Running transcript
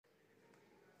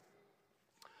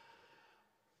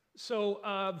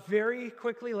Very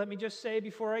quickly, let me just say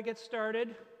before I get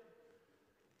started,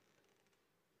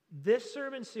 this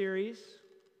sermon series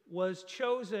was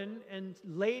chosen and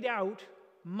laid out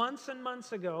months and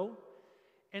months ago,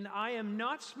 and I am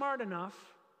not smart enough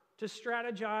to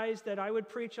strategize that I would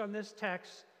preach on this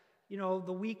text,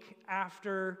 the week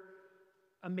after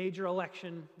a major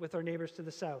election with our neighbors to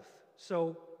the south.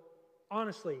 So,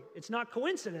 honestly, it's not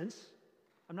coincidence.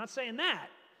 I'm not saying that.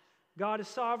 God is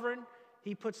sovereign.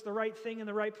 He puts the right thing in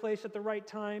the right place at the right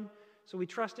time, so we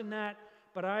trust in that.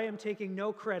 But I am taking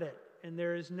no credit, and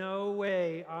there is no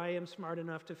way I am smart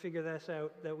enough to figure this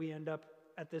out that we end up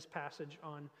at this passage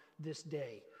on this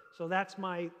day. So that's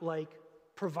my,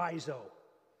 proviso.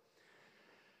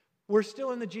 We're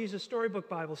still in the Jesus Storybook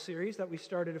Bible series that we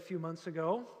started a few months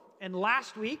ago. And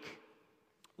last week,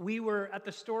 we were at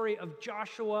the story of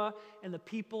Joshua and the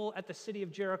people at the city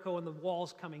of Jericho and the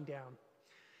walls coming down.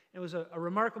 It was a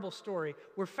remarkable story.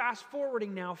 We're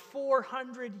fast-forwarding now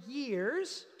 400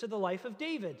 years to the life of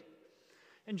David.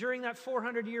 And during that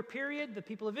 400-year period, the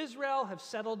people of Israel have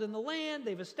settled in the land.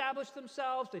 They've established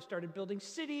themselves. They started building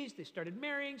cities. They started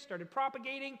marrying, started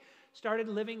propagating, started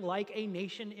living like a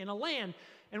nation in a land.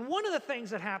 And one of the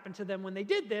things that happened to them when they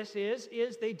did this is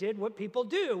they did what people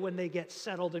do when they get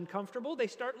settled and comfortable. They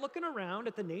start looking around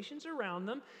at the nations around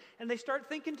them, and they start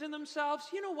thinking to themselves,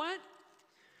 you know what?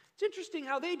 It's interesting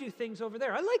how they do things over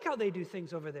there. I like how they do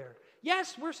things over there.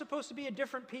 Yes, we're supposed to be a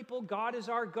different people. God is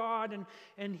our God,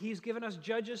 and He's given us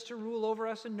judges to rule over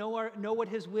us and know what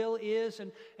His will is,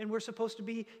 and we're supposed to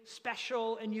be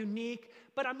special and unique.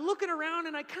 But I'm looking around,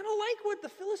 and I kind of like what the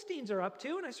Philistines are up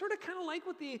to, and I sort of kind of like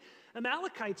what the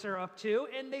Amalekites are up to,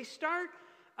 and they start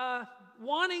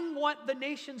wanting what the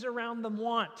nations around them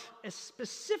want.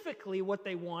 Specifically, what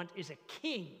they want is a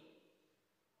king.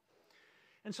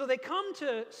 And so they come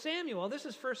to Samuel, this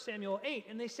is 1 Samuel 8,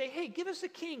 and they say, hey, give us a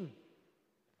king.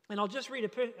 And I'll just read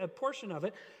a portion of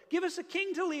it. Give us a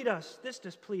king to lead us. This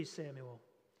displeased Samuel.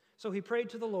 So he prayed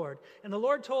to the Lord. And the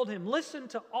Lord told him, listen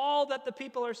to all that the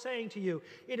people are saying to you.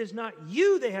 It is not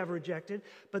you they have rejected,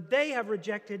 but they have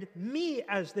rejected me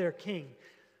as their king.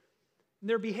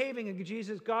 They're behaving,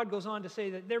 and God goes on to say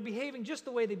that they're behaving just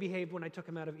the way they behaved when I took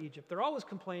them out of Egypt. They're always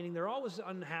complaining, they're always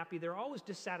unhappy, they're always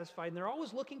dissatisfied, and they're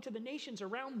always looking to the nations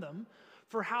around them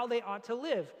for how they ought to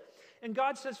live. And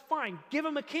God says, fine, give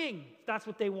them a king, if that's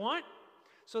what they want.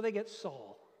 So they get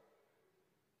Saul.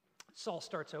 Saul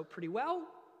starts out pretty well,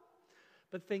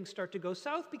 but things start to go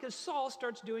south because Saul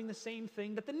starts doing the same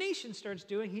thing that the nation starts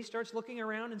doing. He starts looking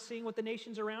around and seeing what the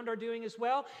nations around are doing as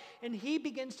well. And he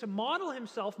begins to model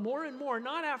himself more and more,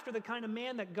 not after the kind of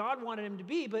man that God wanted him to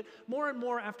be, but more and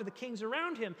more after the kings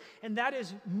around him. And that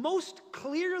is most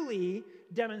clearly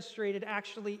demonstrated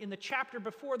actually in the chapter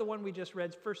before the one we just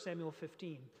read, 1 Samuel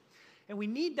 15. And we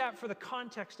need that for the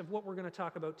context of what we're going to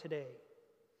talk about today.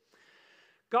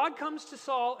 God comes to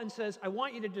Saul and says, I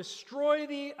want you to destroy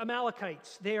the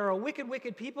Amalekites. They are a wicked,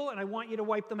 wicked people, and I want you to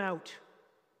wipe them out.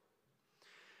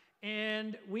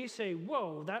 And we say,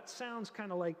 whoa, that sounds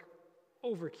kind of like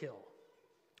overkill.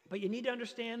 But you need to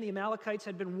understand the Amalekites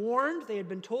had been warned, they had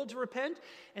been told to repent,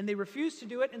 and they refused to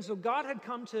do it. And so God had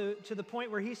come to the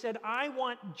point where he said, I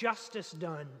want justice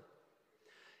done.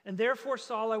 And therefore,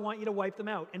 Saul, I want you to wipe them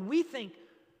out. And we think,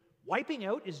 wiping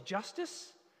out is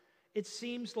justice? It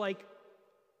seems like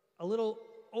a little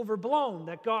overblown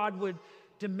that God would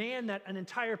demand that an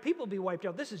entire people be wiped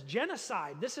out. This is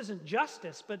genocide. This isn't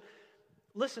justice. But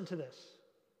listen to this.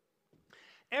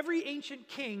 Every ancient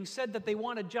king said that they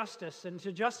wanted justice, and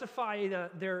to justify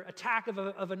their attack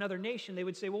of another nation, they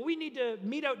would say, well, we need to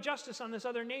mete out justice on this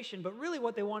other nation. But really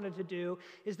what they wanted to do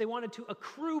is they wanted to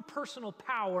accrue personal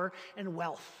power and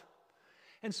wealth.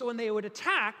 And so when they would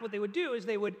attack, what they would do is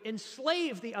they would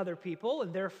enslave the other people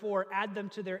and therefore add them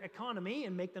to their economy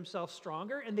and make themselves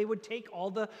stronger. And they would take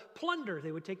all the plunder.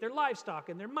 They would take their livestock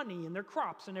and their money and their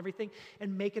crops and everything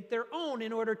and make it their own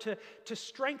in order to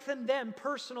strengthen them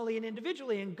personally and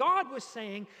individually. And God was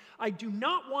saying, I do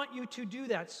not want you to do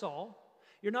that, Saul.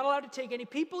 You're not allowed to take any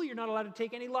people. You're not allowed to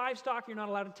take any livestock. You're not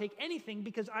allowed to take anything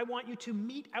because I want you to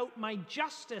mete out my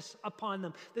justice upon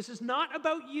them. This is not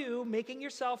about you making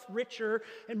yourself richer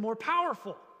and more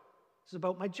powerful. This is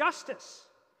about my justice.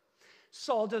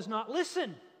 Saul does not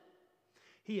listen.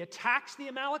 He attacks the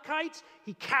Amalekites.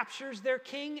 He captures their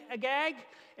king, Agag,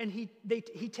 and he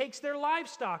takes their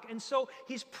livestock. And so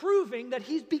he's proving that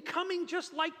he's becoming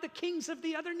just like the kings of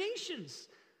the other nations.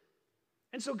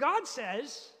 And so God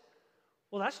says,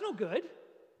 well, that's no good.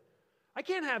 I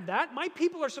can't have that. My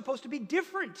people are supposed to be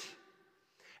different.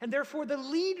 And therefore, the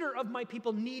leader of my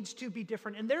people needs to be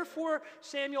different. And therefore,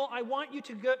 Samuel, I want you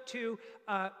to go to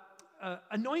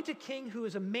anoint a king who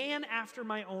is a man after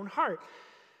my own heart.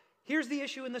 Here's the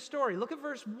issue in the story. Look at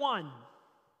verse 1.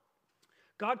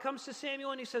 God comes to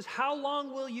Samuel and he says, how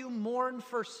long will you mourn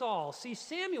for Saul? See,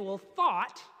 Samuel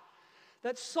thought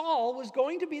that Saul was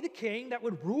going to be the king that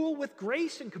would rule with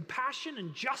grace and compassion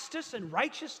and justice and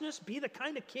righteousness, be the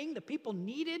kind of king the people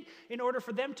needed in order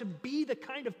for them to be the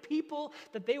kind of people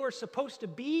that they were supposed to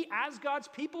be as God's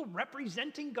people,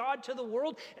 representing God to the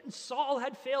world. And Saul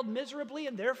had failed miserably,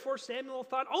 and therefore Samuel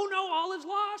thought, oh no, all is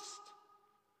lost.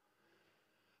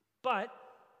 But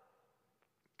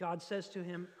God says to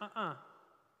him,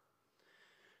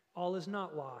 all is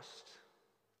not lost.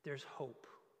 There's hope.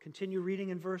 Continue reading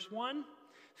in verse 1.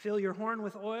 Fill your horn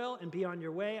with oil and be on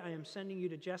your way. I am sending you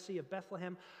to Jesse of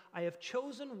Bethlehem. I have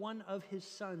chosen one of his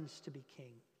sons to be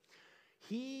king.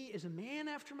 He is a man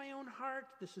after my own heart.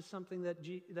 This is something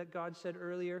that God said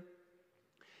earlier.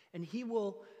 And he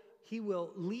will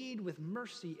lead with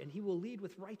mercy, and he will lead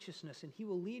with righteousness, and he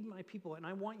will lead my people, and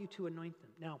I want you to anoint them.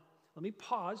 Now, let me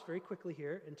pause very quickly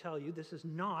here and tell you this is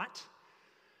not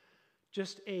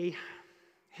just a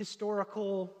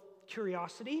historical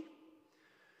curiosity.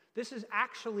 This is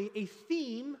actually a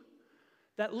theme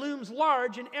that looms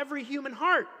large in every human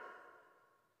heart.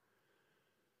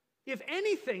 If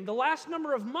anything, the last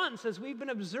number of months, as we've been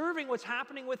observing what's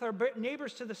happening with our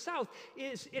neighbors to the south,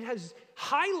 it has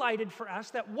highlighted for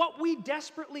us that what we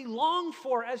desperately long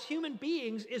for as human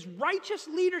beings is righteous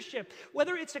leadership.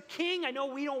 Whether it's a king, I know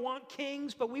we don't want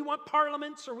kings, but we want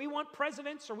parliaments, or we want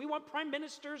presidents, or we want prime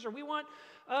ministers, or we want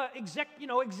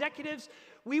executives.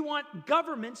 We want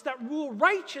governments that rule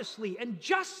righteously and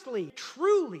justly,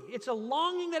 truly. It's a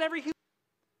longing that every human.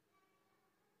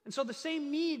 And so the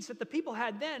same needs that the people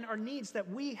had then are needs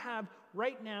that we have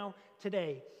right now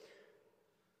today.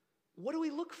 What do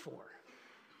we look for?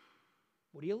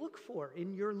 What do you look for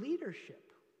in your leadership?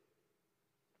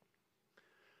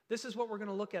 This is what we're going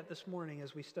to look at this morning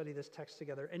as we study this text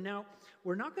together. And now,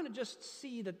 we're not going to just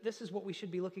see that this is what we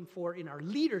should be looking for in our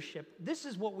leadership. This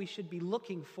is what we should be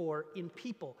looking for in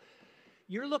people.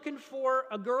 You're looking for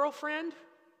a girlfriend?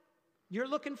 You're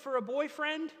looking for a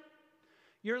boyfriend?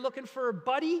 You're looking for a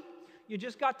buddy? You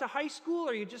just got to high school,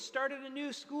 or you just started a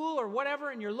new school or whatever,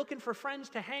 and you're looking for friends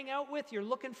to hang out with. You're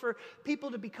looking for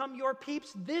people to become your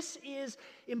peeps. This is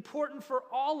important for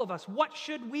all of us. What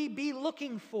should we be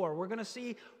looking for? We're going to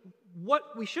see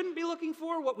what we shouldn't be looking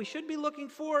for, what we should be looking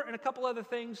for, and a couple other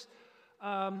things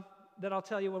that I'll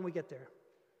tell you when we get there.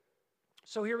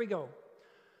 So here we go.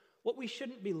 What we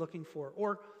shouldn't be looking for,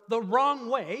 or the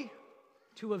wrong way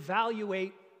to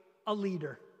evaluate a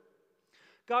leader.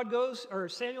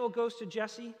 Samuel goes to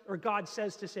Jesse, or God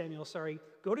says to Samuel,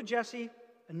 go to Jesse,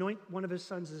 anoint one of his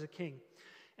sons as a king.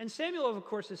 And Samuel, of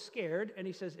course, is scared, and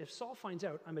he says, if Saul finds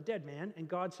out I'm a dead man, and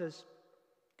God says,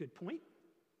 good point,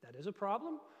 that is a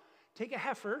problem. Take a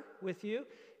heifer with you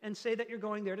and say that you're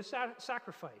going there to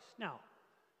sacrifice. Now,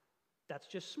 that's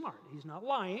just smart. He's not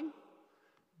lying,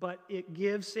 but it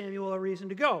gives Samuel a reason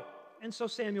to go. And so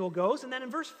Samuel goes, and then in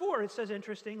verse 4, it says,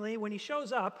 interestingly, when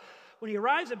he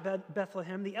arrives at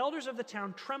Bethlehem, the elders of the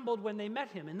town trembled when they met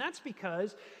him. And that's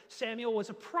because Samuel was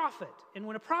a prophet. And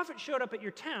when a prophet showed up at your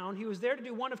town, he was there to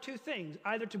do one of two things,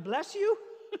 either to bless you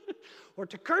or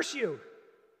to curse you.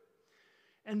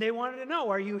 And they wanted to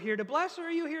know, are you here to bless or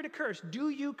are you here to curse? Do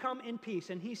you come in peace?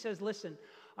 And he says, listen,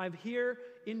 I'm here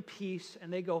in peace.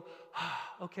 And they go,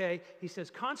 okay. He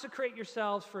says, consecrate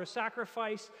yourselves for a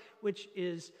sacrifice, which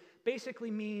basically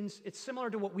means it's similar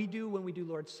to what we do when we do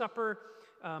Lord's Supper.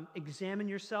 Examine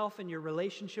yourself and your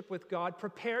relationship with God.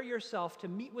 Prepare yourself to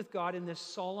meet with God in this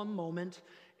solemn moment,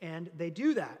 and they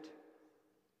do that.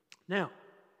 Now,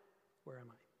 where am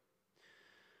I?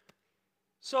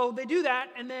 So they do that,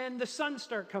 and then the sons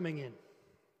start coming in.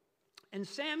 And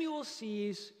Samuel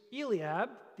sees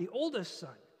Eliab, the oldest son.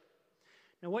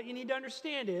 Now, what you need to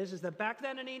understand is that back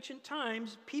then in ancient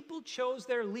times, people chose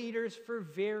their leaders for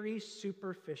very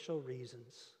superficial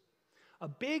reasons. A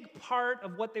big part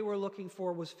of what they were looking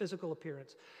for was physical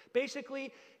appearance.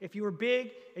 Basically, if you were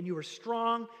big and you were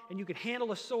strong and you could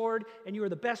handle a sword and you were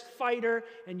the best fighter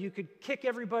and you could kick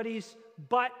everybody's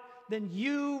butt, then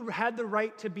you had the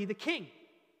right to be the king.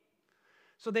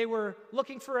 So they were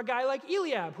looking for a guy like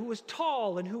Eliab, who was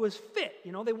tall and who was fit.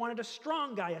 They wanted a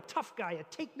strong guy, a tough guy, a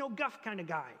take-no-guff kind of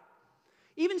guy.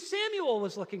 Even Samuel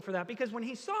was looking for that, because when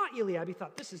he saw Eliab, he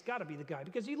thought, this has got to be the guy,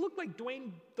 because he looked like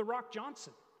Dwayne "The Rock"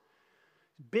 Johnson.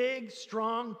 Big,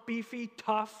 strong, beefy,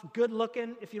 tough,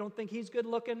 good-looking. If you don't think he's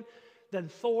good-looking, then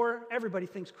Thor. Everybody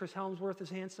thinks Chris Hemsworth is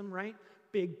handsome, right?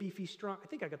 Big, beefy, strong. I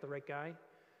think I got the right guy.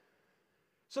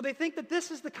 So they think that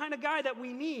this is the kind of guy that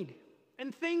we need.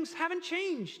 And things haven't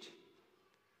changed.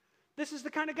 This is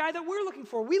the kind of guy that we're looking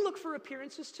for. We look for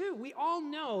appearances too. We all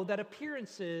know that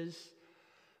appearances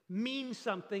mean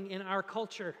something in our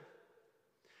culture.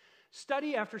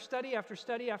 Study after study after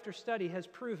study after study has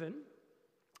proven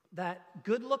that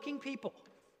good-looking people,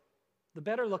 the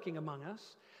better-looking among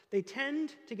us, they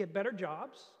tend to get better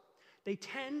jobs. They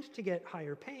tend to get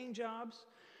higher-paying jobs.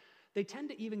 They tend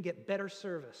to even get better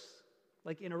service,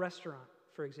 like in a restaurant,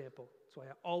 for example. That's why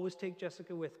I always take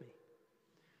Jessica with me.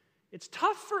 It's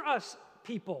tough for us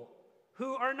people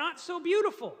who are not so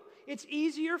beautiful. It's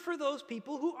easier for those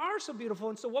people who are so beautiful.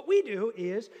 And so what we do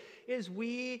is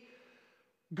we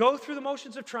go through the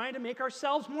motions of trying to make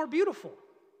ourselves more beautiful.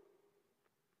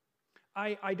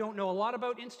 I don't know a lot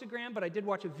about Instagram, but I did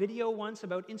watch a video once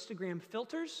about Instagram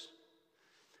filters.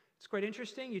 It's quite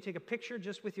interesting. You take a picture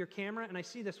just with your camera, and I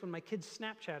see this when my kids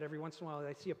Snapchat every once in a while.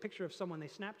 I see a picture of someone they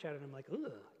Snapchat, and I'm like,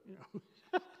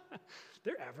 ugh,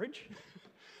 they're average.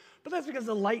 But that's because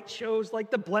the light shows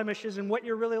like the blemishes and what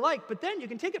you're really like. But then you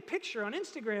can take a picture on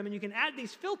Instagram and you can add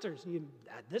these filters. And you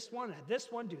add this one,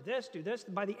 do this, do this.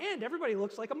 And by the end, everybody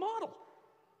looks like a model.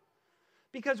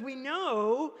 Because we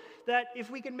know that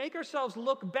if we can make ourselves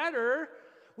look better,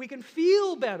 we can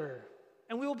feel better.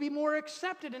 And we will be more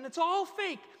accepted. And it's all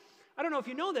fake. I don't know if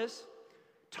you know this.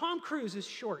 Tom Cruise is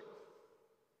short.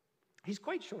 He's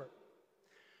quite short.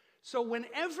 So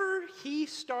whenever he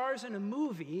stars in a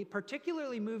movie,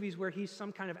 particularly movies where he's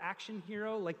some kind of action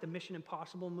hero, like the Mission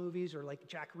Impossible movies or like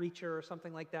Jack Reacher or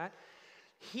something like that,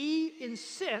 he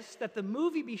insists that the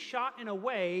movie be shot in a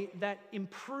way that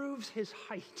improves his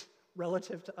height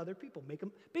relative to other people,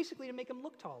 basically to make him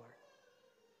look taller.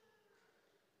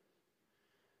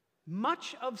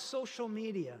 Much of social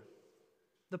media,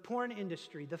 the porn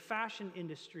industry, the fashion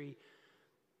industry,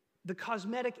 the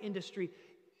cosmetic industry,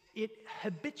 it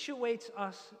habituates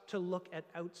us to look at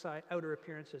outer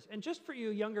appearances. And just for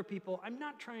you younger people, I'm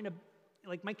not trying to,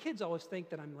 like my kids always think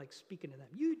that I'm like speaking to them.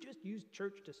 You just use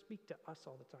church to speak to us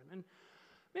all the time. And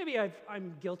maybe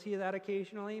I'm guilty of that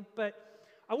occasionally, but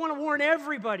I want to warn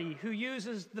everybody who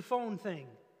uses the phone thing.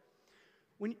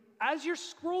 As you're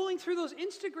scrolling through those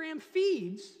Instagram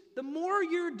feeds, the more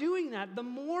you're doing that, the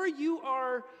more you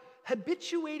are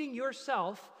habituating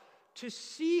yourself to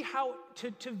see how,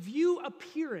 to view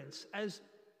appearance as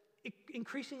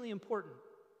increasingly important.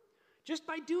 Just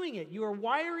by doing it, you are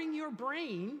wiring your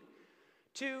brain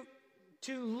to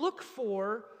look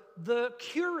for the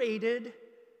curated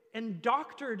and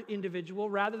doctored individual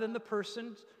rather than the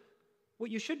person, what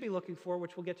you should be looking for,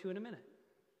 which we'll get to in a minute.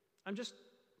 I'm just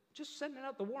sending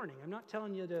out the warning. I'm not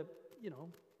telling you to,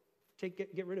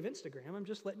 get rid of Instagram. I'm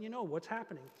just letting you know what's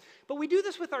happening. But we do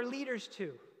this with our leaders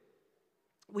too.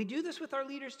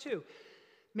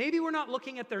 Maybe we're not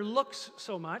looking at their looks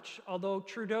so much, although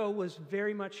Trudeau was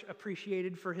very much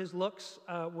appreciated for his looks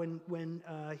when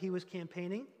he was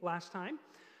campaigning last time.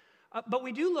 But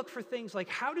we do look for things like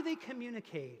how do they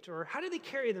communicate or how do they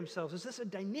carry themselves? Is this a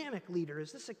dynamic leader?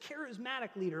 Is this a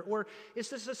charismatic leader? Or is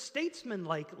this a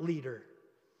statesman-like leader?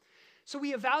 So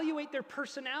we evaluate their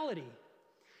personality.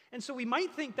 And so we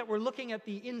might think that we're looking at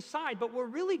the inside, but we're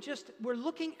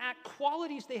looking at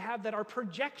qualities they have that are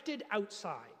projected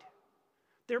outside.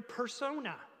 Their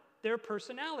persona, their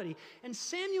personality. And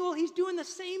Samuel, he's doing the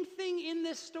same thing in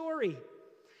this story.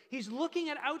 He's looking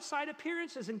at outside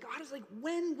appearances, and God is like,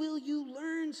 when will you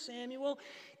learn, Samuel?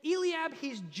 Eliab,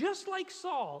 he's just like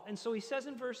Saul. And so he says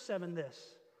in verse 7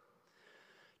 this,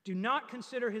 do not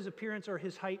consider his appearance or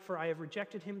his height, for I have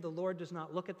rejected him. The Lord does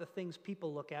not look at the things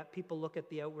people look at. People look at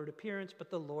the outward appearance,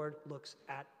 but the Lord looks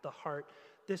at the heart.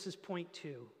 This is point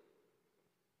 2.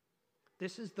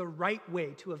 This is the right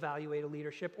way to evaluate a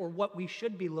leadership, or what we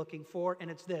should be looking for, and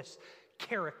it's this: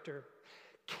 character.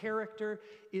 Character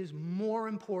is more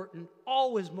important,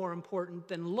 always more important,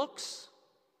 than looks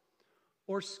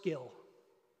or skill.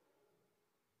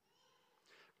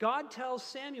 God tells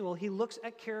Samuel he looks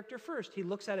at character first. He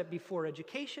looks at it before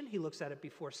education. He looks at it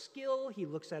before skill. He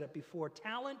looks at it before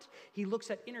talent. He looks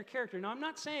at inner character. Now, I'm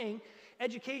not saying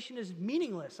education is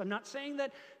meaningless. I'm not saying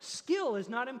that skill is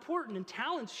not important and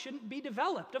talents shouldn't be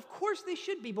developed. Of course they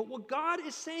should be, but what God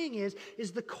is saying is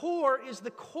the core is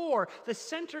the core. The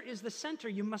center is the center.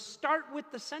 You must start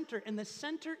with the center, and the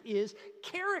center is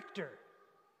character.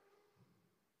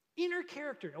 Inner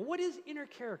character. Now, what is inner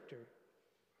character?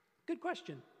 Good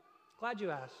question. Glad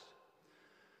you asked.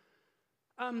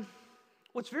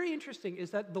 What's very interesting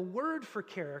is that the word for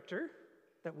character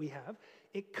that we have,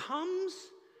 it comes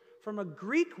from a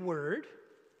Greek word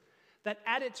that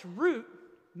at its root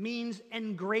means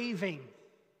engraving.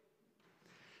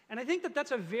 And I think that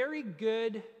that's a very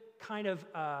good kind of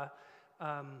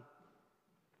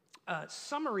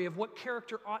summary of what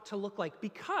character ought to look like,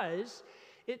 because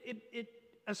it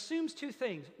assumes two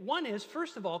things. One is,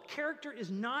 first of all, character is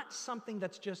not something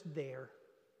that's just there.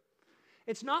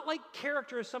 It's not like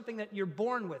character is something that you're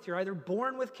born with. You're either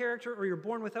born with character or you're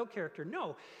born without character.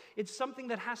 No, it's something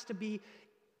that has to be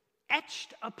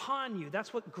etched upon you.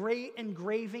 That's what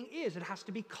engraving is. It has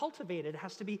to be cultivated. It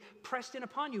has to be pressed in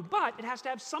upon you. But it has to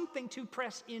have something to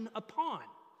press in upon.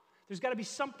 There's got to be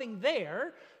something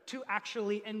there to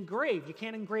actually engrave. You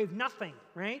can't engrave nothing,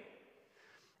 right?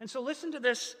 And so listen to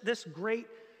this great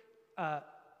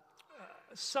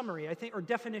summary, I think, or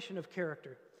definition of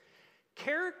character.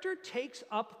 Character takes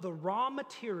up the raw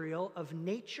material of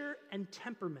nature and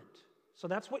temperament. So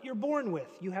that's what you're born with.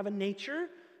 You have a nature,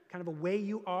 kind of a way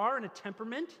you are, and a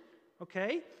temperament,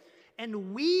 okay?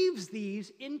 And weaves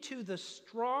these into the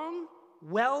strong,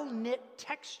 well-knit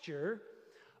texture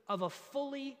of a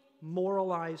fully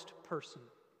moralized person.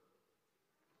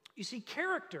 You see,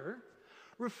 character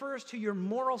refers to your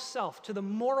moral self, to the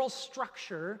moral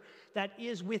structure that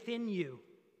is within you.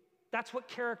 That's what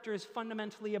character is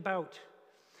fundamentally about.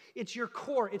 It's your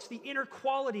core. It's the inner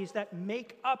qualities that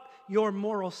make up your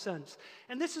moral sense.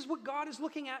 And this is what God is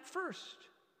looking at first.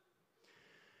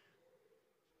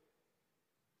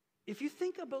 If you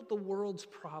think about the world's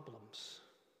problems,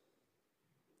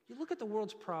 you look at the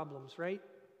world's problems, right?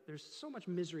 There's so much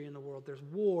misery in the world. There's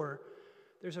war.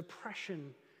 There's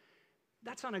oppression.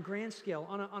 That's on a grand scale.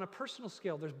 On a personal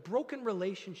scale, there's broken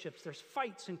relationships. There's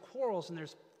fights and quarrels, and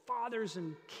there's fathers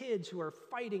and kids who are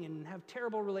fighting and have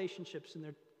terrible relationships, and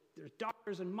there's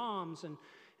daughters and moms, and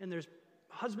there's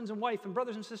husbands and wife and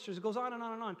brothers and sisters. It goes on and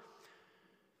on and on.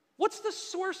 What's the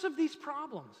source of these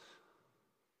problems?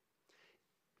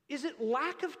 Is it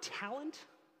lack of talent?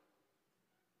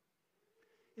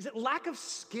 Is it lack of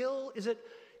skill? Is it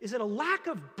a lack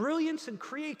of brilliance and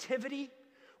creativity?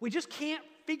 We just can't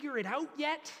figure it out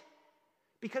yet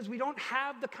because we don't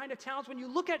have the kind of talents. When you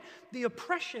look at the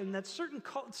oppression that certain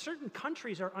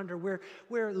countries are under,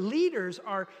 where leaders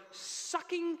are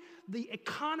sucking the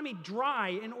economy dry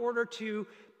in order to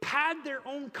pad their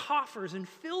own coffers and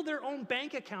fill their own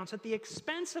bank accounts at the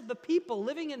expense of the people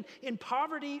living in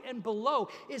poverty and below,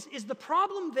 is the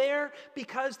problem there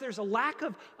because there's a lack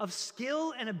of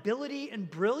skill and ability and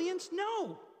brilliance?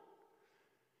 No.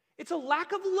 It's a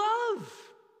lack of love,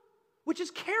 which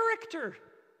is character.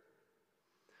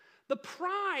 The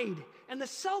pride and the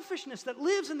selfishness that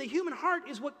lives in the human heart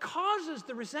is what causes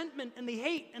the resentment and the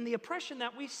hate and the oppression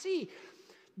that we see.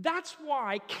 That's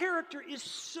why character is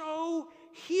so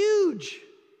huge.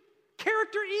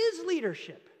 Character is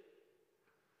leadership.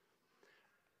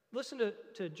 Listen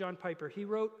to John Piper. He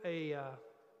wrote a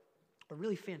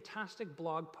really fantastic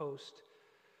blog post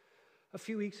a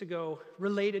few weeks ago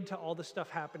related to all the stuff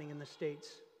happening in the States.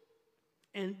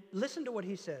 And listen to what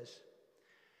he says.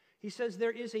 He says,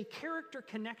 there is a character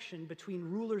connection between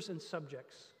rulers and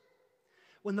subjects.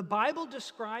 When the Bible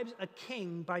describes a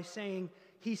king by saying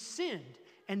he sinned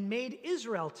and made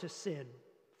Israel to sin,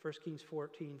 1 Kings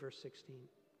 14, verse 16,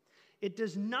 it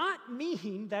does not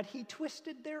mean that he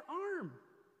twisted their arm.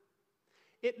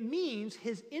 It means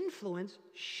his influence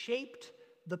shaped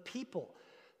the people.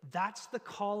 That's the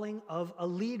calling of a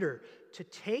leader, to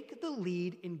take the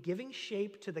lead in giving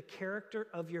shape to the character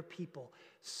of your people.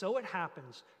 So it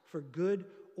happens, for good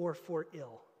or for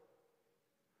ill.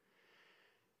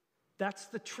 That's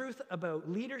the truth about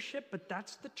leadership, but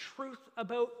that's the truth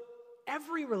about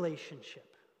every relationship.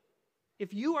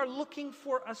 If you are looking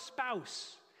for a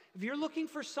spouse, if you're looking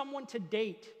for someone to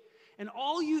date, and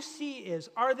all you see is,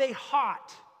 are they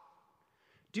hot?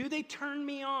 Do they turn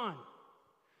me on?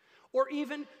 Or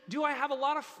even, do I have a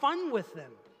lot of fun with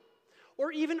them?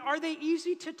 Or even, are they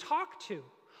easy to talk to?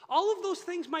 All of those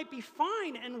things might be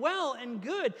fine and well and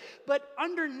good, but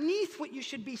underneath what you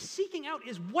should be seeking out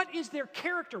is, what is their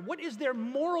character? What is their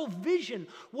moral vision?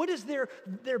 What is their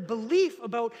belief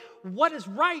about what is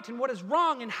right and what is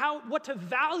wrong, and what to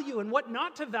value and what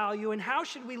not to value, and how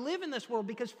should we live in this world?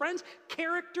 Because, friends,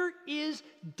 character is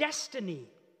destiny.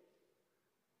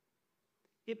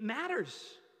 It matters.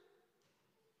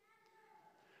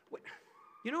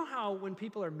 You know how when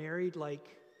people are married like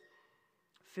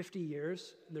 50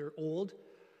 years, they're old,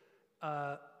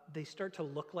 they start to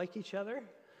look like each other?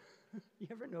 You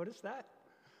ever notice that?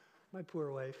 My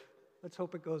poor wife. Let's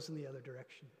hope it goes in the other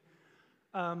direction.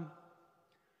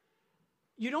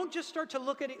 You don't just start to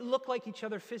look like each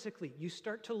other physically. You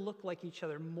start to look like each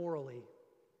other morally,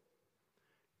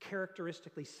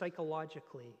 characteristically,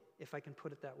 psychologically, if I can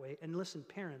put it that way. And listen,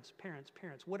 parents,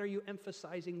 what are you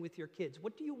emphasizing with your kids?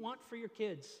 What do you want for your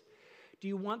kids? Do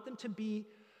you want them to be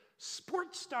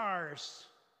sports stars?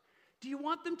 Do you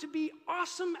want them to be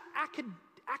awesome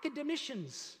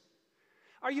academicians?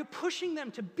 Are you pushing them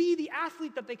to be the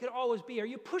athlete that they could always be? Are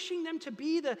you pushing them to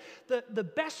be the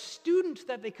best student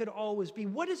that they could always be?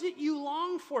 What is it you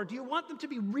long for? Do you want them to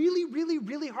be really, really,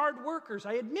 really hard workers?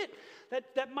 I admit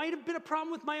that might have been a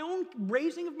problem with my own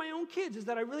raising of my own kids, is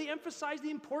that I really emphasize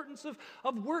the importance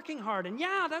of working hard. And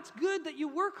yeah, that's good that you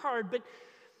work hard, but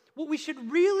what we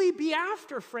should really be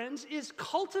after, friends, is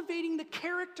cultivating the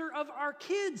character of our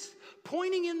kids,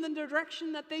 pointing in the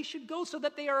direction that they should go so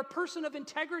that they are a person of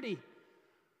integrity.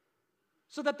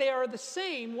 So that they are the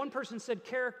same. One person said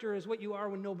character is what you are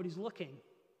when nobody's looking.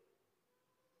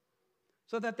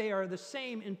 So that they are the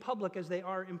same in public as they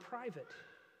are in private.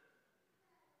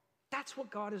 That's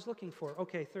what God is looking for.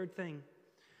 Okay, third thing.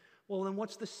 Well, then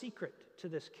what's the secret to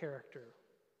this character?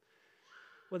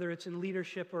 Whether it's in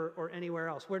leadership or anywhere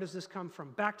else. Where does this come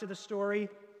from? Back to the story.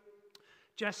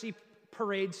 Jesse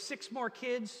parades 6 more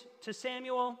kids to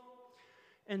Samuel.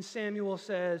 And Samuel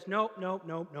says, nope.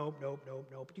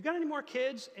 You got any more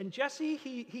kids? And Jesse,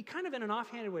 he kind of in an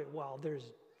offhanded way, well,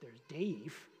 there's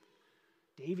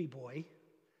Davy boy.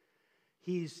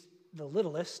 He's the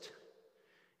littlest.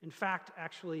 In fact,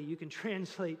 actually, you can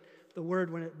translate the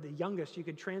word, the youngest, you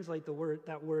could translate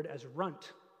that word as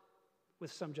runt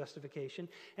with some justification.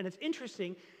 And it's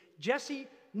interesting, Jesse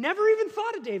never even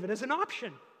thought of David as an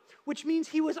option, which means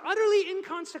he was utterly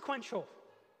inconsequential.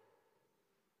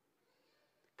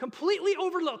 Completely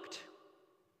overlooked.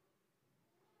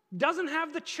 Doesn't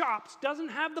have the chops, doesn't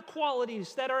have the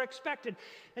qualities that are expected.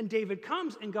 And David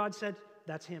comes and God said,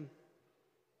 that's him.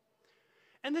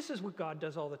 And this is what God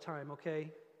does all the time,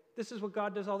 okay? This is what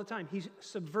God does all the time. He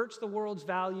subverts the world's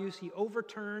values. He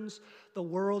overturns the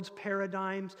world's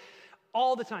paradigms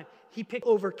all the time. He picked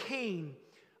over Cain,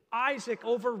 Isaac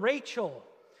over Rachel.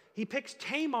 He picks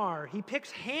Tamar. He picks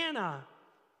Hannah.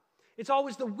 It's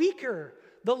always the weaker,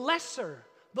 the lesser,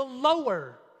 the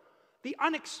lower, the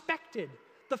unexpected,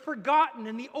 the forgotten,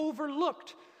 and the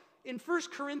overlooked. In 1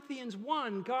 Corinthians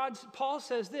 1, Paul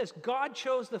says this, God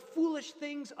chose the foolish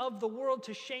things of the world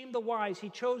to shame the wise. He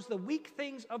chose the weak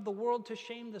things of the world to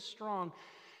shame the strong.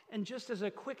 And just as a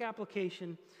quick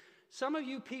application, some of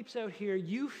you peeps out here,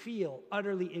 you feel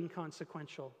utterly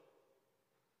inconsequential.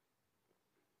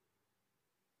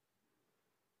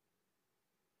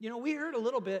 You know, we heard a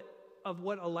little bit of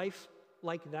what a life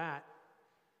like that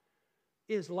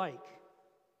is like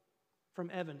from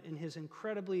Evan in his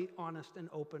incredibly honest and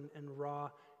open and raw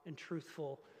and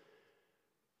truthful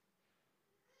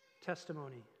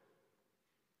testimony.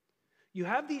 You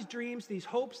have these dreams, these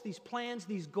hopes, these plans,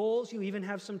 these goals. You even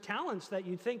have some talents that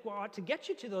you think ought to get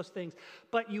you to those things,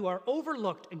 but you are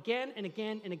overlooked again and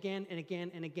again and again and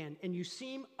again and again, and you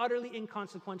seem utterly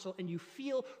inconsequential, and you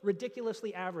feel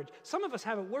ridiculously average. Some of us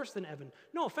have it worse than Evan.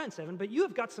 No offense, Evan, but you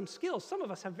have got some skills. Some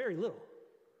of us have very little.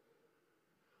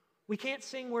 We can't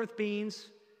sing worth beans.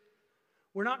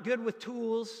 We're not good with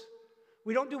tools.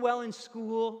 We don't do well in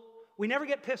school. We never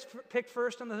get picked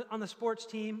first on the sports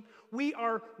team. We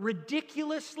are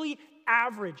ridiculously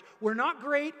average. We're not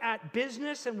great at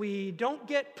business, and we don't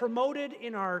get promoted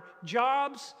in our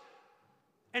jobs.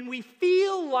 And we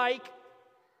feel like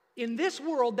in this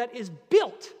world that is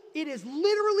built, it is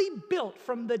literally built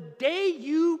from the day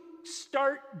you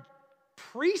start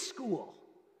preschool.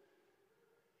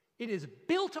 It is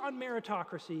built on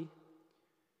meritocracy.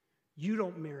 You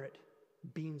don't merit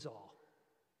beans all.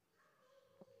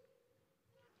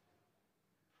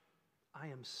 I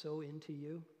am so into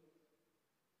you,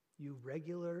 you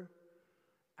regular,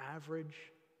 average,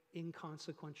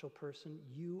 inconsequential person.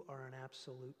 You are an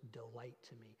absolute delight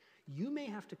to me. You may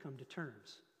have to come to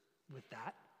terms with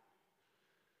that.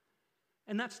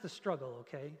 And that's the struggle,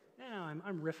 okay? Yeah,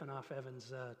 I'm riffing off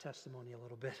Evan's testimony a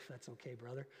little bit, if that's okay,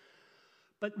 brother.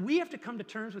 But we have to come to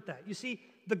terms with that. You see,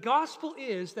 the gospel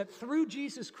is that through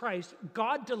Jesus Christ,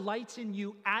 God delights in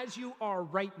you as you are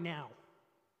right now.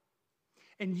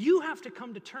 And you have to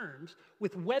come to terms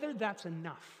with whether that's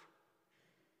enough.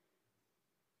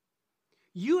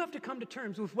 You have to come to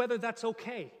terms with whether that's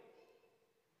okay.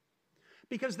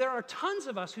 Because there are tons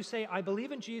of us who say, I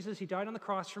believe in Jesus, he died on the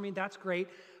cross for me, that's great,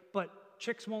 but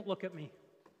chicks won't look at me.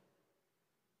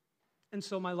 And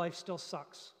so my life still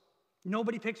sucks.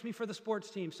 Nobody picks me for the sports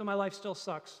team, so my life still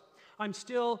sucks. I'm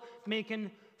still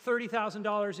making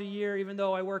 $30,000 a year, even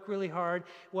though I work really hard,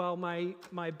 while my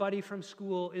buddy from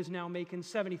school is now making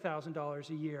 $70,000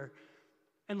 a year,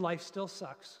 and life still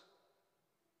sucks.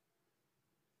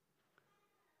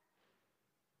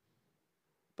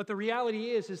 But the reality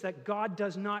is that God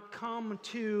does not come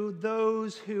to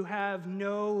those who have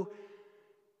no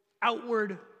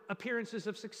outward appearances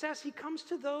of success. He comes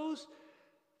to those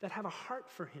that have a heart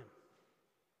for him.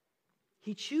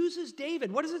 He chooses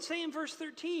David. What does it say in verse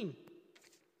 13?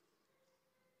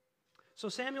 So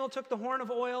Samuel took the horn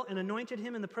of oil and anointed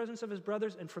him in the presence of his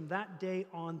brothers, and from that day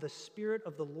on, the Spirit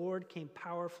of the Lord came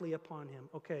powerfully upon him.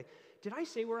 Okay, did I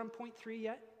say we're on point 3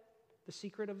 yet? The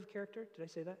secret of character? Did I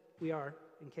say that? We are,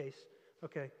 in case.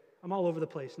 Okay, I'm all over the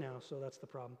place now, so that's the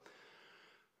problem.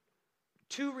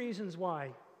 Two reasons why,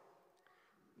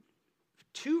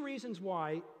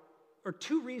 or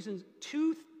two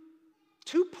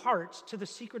parts to the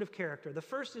secret of character. The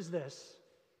first is this.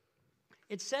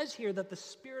 It says here that the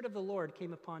Spirit of the Lord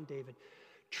came upon David.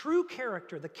 True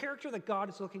character, the character that God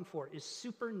is looking for, is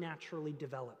supernaturally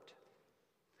developed.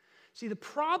 See, the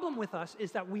problem with us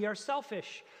is that we are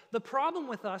selfish. The problem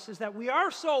with us is that we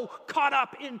are so caught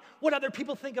up in what other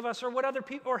people think of us, or what other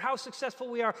people, or how successful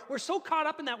we are. We're so caught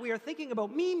up in that we are thinking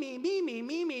about me, me, me, me,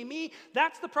 me, me, me.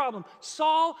 That's the problem.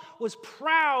 Saul was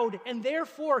proud, and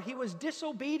therefore he was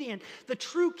disobedient. The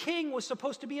true king was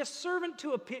supposed to be a servant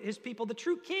to his people. The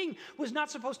true king was not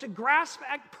supposed to grasp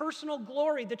at personal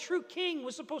glory. The true king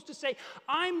was supposed to say,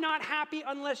 I'm not happy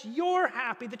unless you're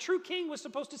happy. The true king was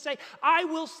supposed to say, I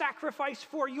will sacrifice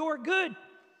for your good.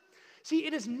 See,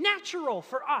 it is natural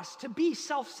for us to be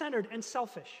self-centered and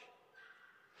selfish.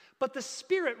 But the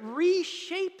Spirit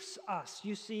reshapes us,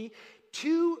 you see,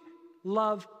 to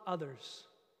love others.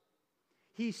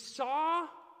 He saw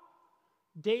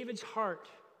David's heart,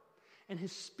 and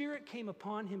his Spirit came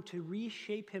upon him to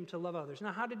reshape him to love others.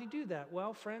 Now, how did he do that?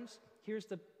 Well, friends, here's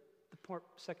the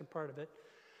second part of it.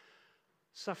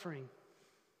 Suffering.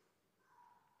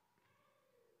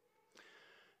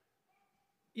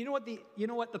 You know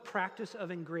what the practice of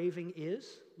engraving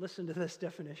is? Listen to this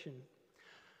definition.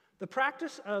 The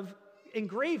practice of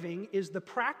engraving is the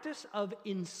practice of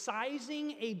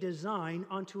incising a design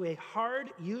onto a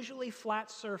hard, usually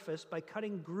flat surface by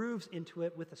cutting grooves into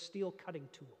it with a steel cutting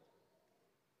tool.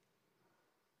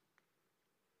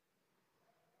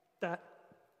 That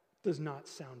does not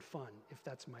sound fun if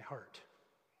that's my heart.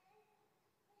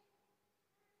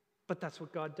 But that's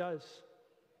what God does.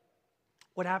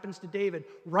 What happens to David?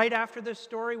 Right after this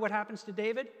story, what happens to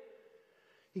David?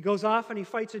 He goes off and he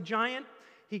fights a giant.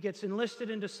 He gets enlisted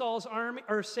into Saul's army.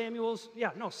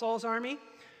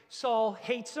 Saul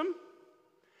hates him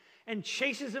and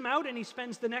chases him out, and he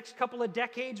spends the next couple of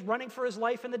decades running for his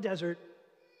life in the desert.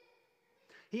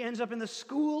 He ends up in the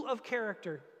school of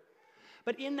character.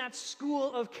 But in that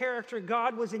school of character,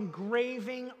 God was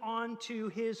engraving onto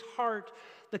his heart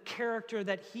the character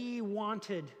that he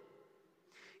wanted.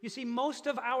 You see, most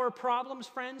of our problems,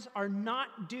 friends, are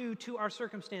not due to our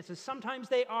circumstances. Sometimes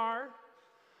they are,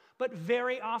 but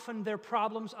very often they're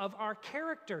problems of our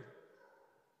character.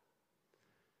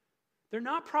 They're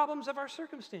not problems of our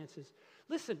circumstances.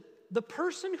 Listen, the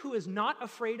person who is not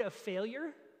afraid of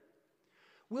failure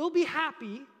will be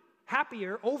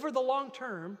happier over the long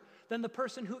term than the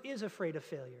person who is afraid of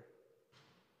failure.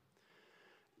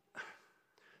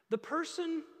 The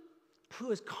person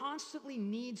who constantly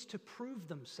needs to prove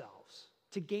themselves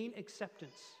to gain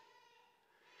acceptance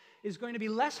is going to be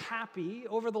less happy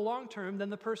over the long term than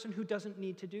the person who doesn't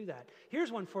need to do that. Here's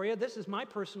one for you. This is my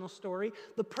personal story.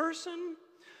 The person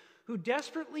who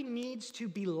desperately needs to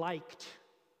be liked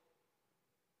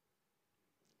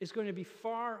is going to be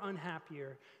far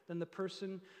unhappier than the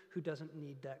person who doesn't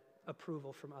need that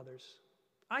approval from others.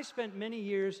 I spent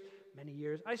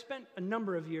I spent a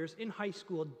number of years in high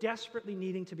school desperately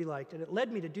needing to be liked, and it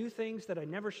led me to do things that I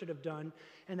never should have done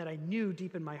and that I knew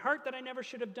deep in my heart that I never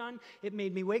should have done. It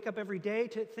made me wake up every day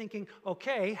to thinking,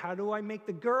 okay, how do I make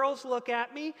the girls look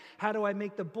at me? How do I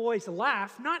make the boys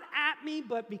laugh? Not at me,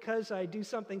 but because I do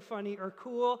something funny or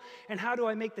cool. And how do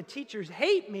I make the teachers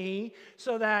hate me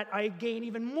so that I gain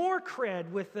even more cred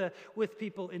with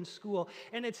people in school?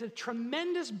 And it's a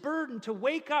tremendous burden to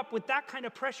wake up with that kind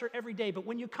of pressure every day. But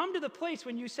when you come to the place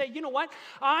when you say, you know what?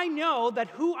 I know that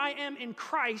who I am in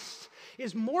Christ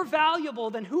is more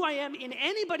valuable than who I am in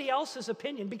anybody else's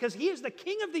opinion, because he is the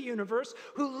King of the universe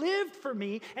who lived for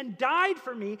me and died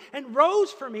for me and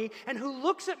rose for me, and who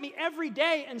looks at me every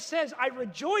day and says, I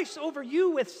rejoice over you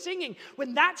with singing.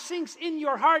 When that sinks in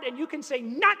your heart and you can say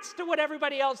nuts to what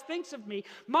everybody else thinks of me,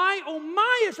 my, oh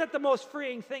my, is that the most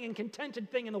freeing thing and contented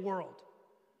thing in the world.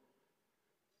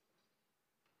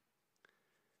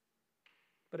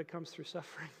 But it comes through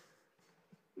suffering.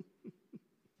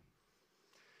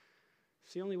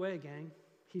 It's the only way, gang.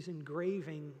 He's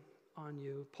engraving on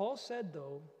you. Paul said,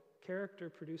 though, character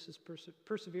produces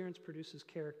perseverance produces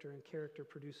character, and character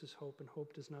produces hope, and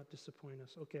hope does not disappoint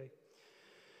us. Okay,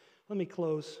 let me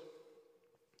close,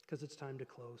 because it's time to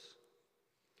close.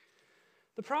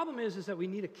 The problem is that we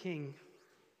need a king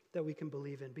that we can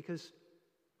believe in, because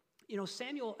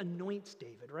Samuel anoints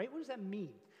David, right? What does that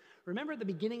mean? Remember at the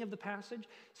beginning of the passage?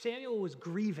 Samuel was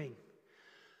grieving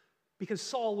because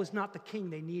Saul was not the king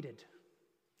they needed.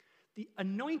 The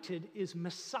anointed is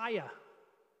Messiah.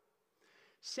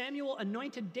 Samuel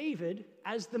anointed David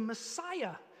as the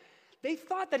Messiah. They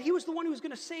thought that he was the one who was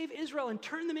going to save Israel and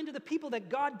turn them into the people that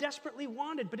God desperately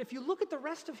wanted. But if you look at the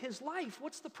rest of his life,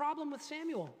 what's the problem with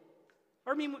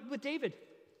with David?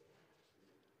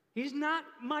 He's not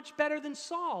much better than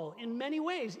Saul in many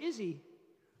ways, is he?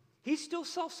 He's still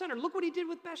self-centered. Look what he did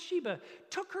with Bathsheba.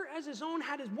 Took her as his own,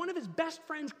 had one of his best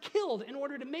friends killed in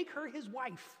order to make her his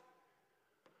wife.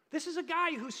 This is a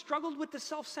guy who struggled with the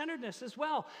self-centeredness as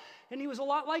well, and he was a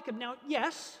lot like him. Now,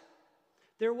 yes,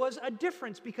 there was a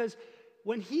difference because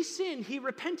when he sinned, he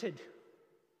repented.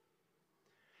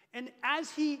 And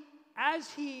as he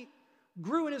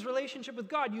grew in his relationship with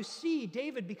God, you see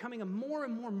David becoming a more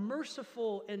and more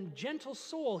merciful and gentle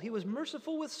soul. He was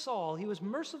merciful with Saul. He was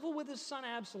merciful with his son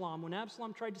Absalom when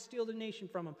Absalom tried to steal the nation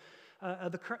from him,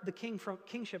 the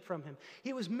kingship from him.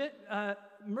 He was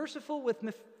merciful with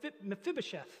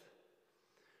Mephibosheth,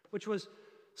 which was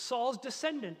Saul's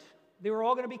descendant. They were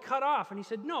all going to be cut off. And he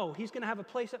said, no, he's going to have a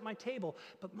place at my table.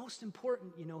 But most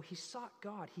important, he sought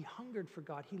God. He hungered for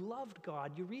God. He loved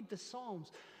God. You read the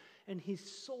Psalms, and his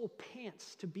soul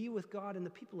pants to be with God and the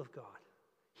people of God.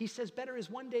 He says, better is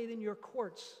one day in your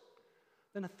courts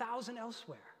than 1,000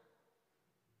 elsewhere.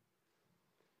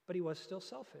 But he was still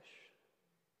selfish.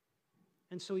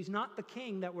 And so he's not the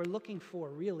king that we're looking for,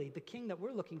 really. The king that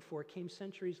we're looking for came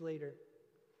centuries later.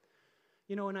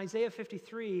 In Isaiah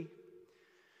 53,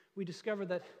 we discover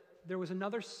that there was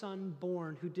another son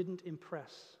born who didn't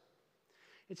impress.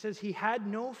 It says he had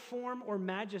no form or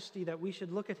majesty that we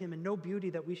should look at him, and no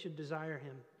beauty that we should desire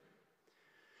him.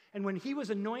 And when he was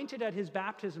anointed at his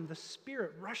baptism, the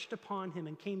Spirit rushed upon him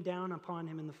and came down upon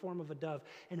him in the form of a dove.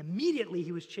 And immediately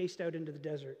he was chased out into the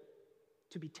desert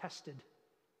to be tested.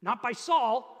 Not by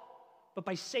Saul, but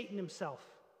by Satan himself.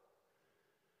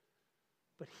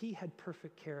 But he had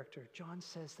perfect character. John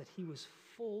says that he was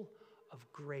full of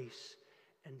grace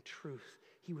and truth.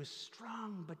 He was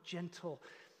strong but gentle,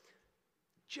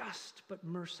 just but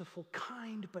merciful,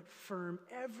 kind but firm,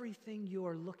 everything you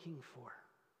are looking for.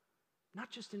 Not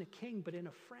just in a king, but in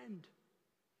a friend.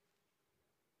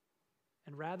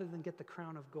 And rather than get the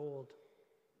crown of gold,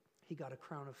 he got a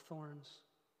crown of thorns.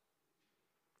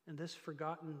 And this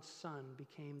forgotten son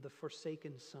became the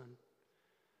forsaken son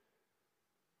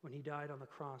when he died on the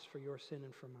cross for your sin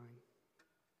and for mine.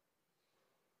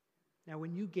 Now,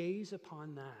 when you gaze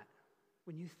upon that,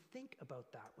 when you think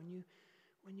about that, when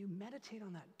you meditate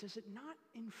on that, does it not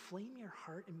inflame your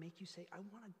heart and make you say, I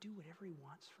want to do whatever he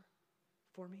wants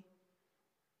for me?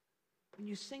 When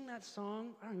you sing that song,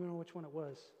 I don't even know which one it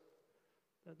was.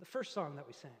 The first song that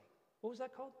we sang. What was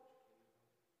that called?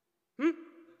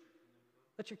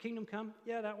 Let your kingdom come?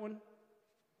 Yeah, that one.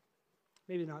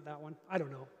 Maybe not that one. I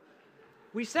don't know.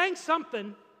 We sang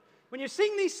something. When you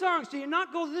sing these songs, do you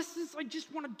not go, I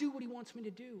just want to do what he wants me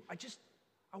to do.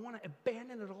 I want to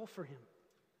abandon it all for him.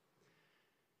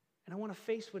 And I want to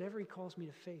face whatever he calls me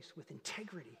to face with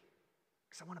integrity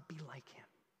because I want to be like him.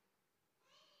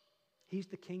 He's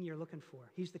the king you're looking for.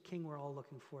 He's the king we're all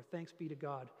looking for. Thanks be to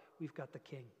God. We've got the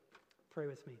king. Pray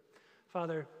with me.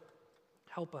 Father,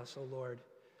 help us, O Lord,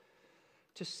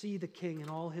 to see the king in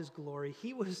all his glory.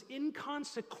 He was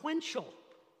inconsequential.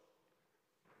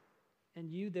 And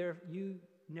you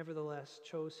nevertheless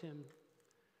chose him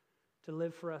to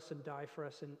live for us and die for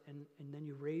us. And then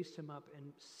you raised him up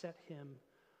and set him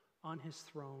on his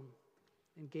throne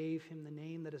and gave him the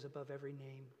name that is above every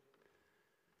name.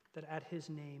 That at his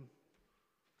name,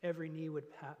 every knee would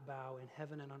bow in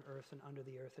heaven and on earth and under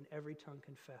the earth, and every tongue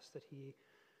confess that he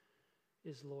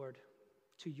is Lord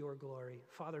to your glory.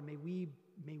 Father, may we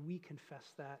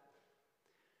confess that,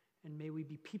 and may we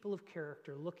be people of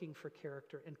character, looking for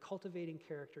character and cultivating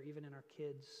character even in our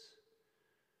kids,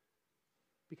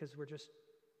 because we're just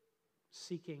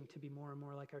seeking to be more and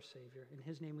more like our Savior. In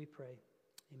his name we pray.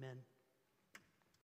 Amen.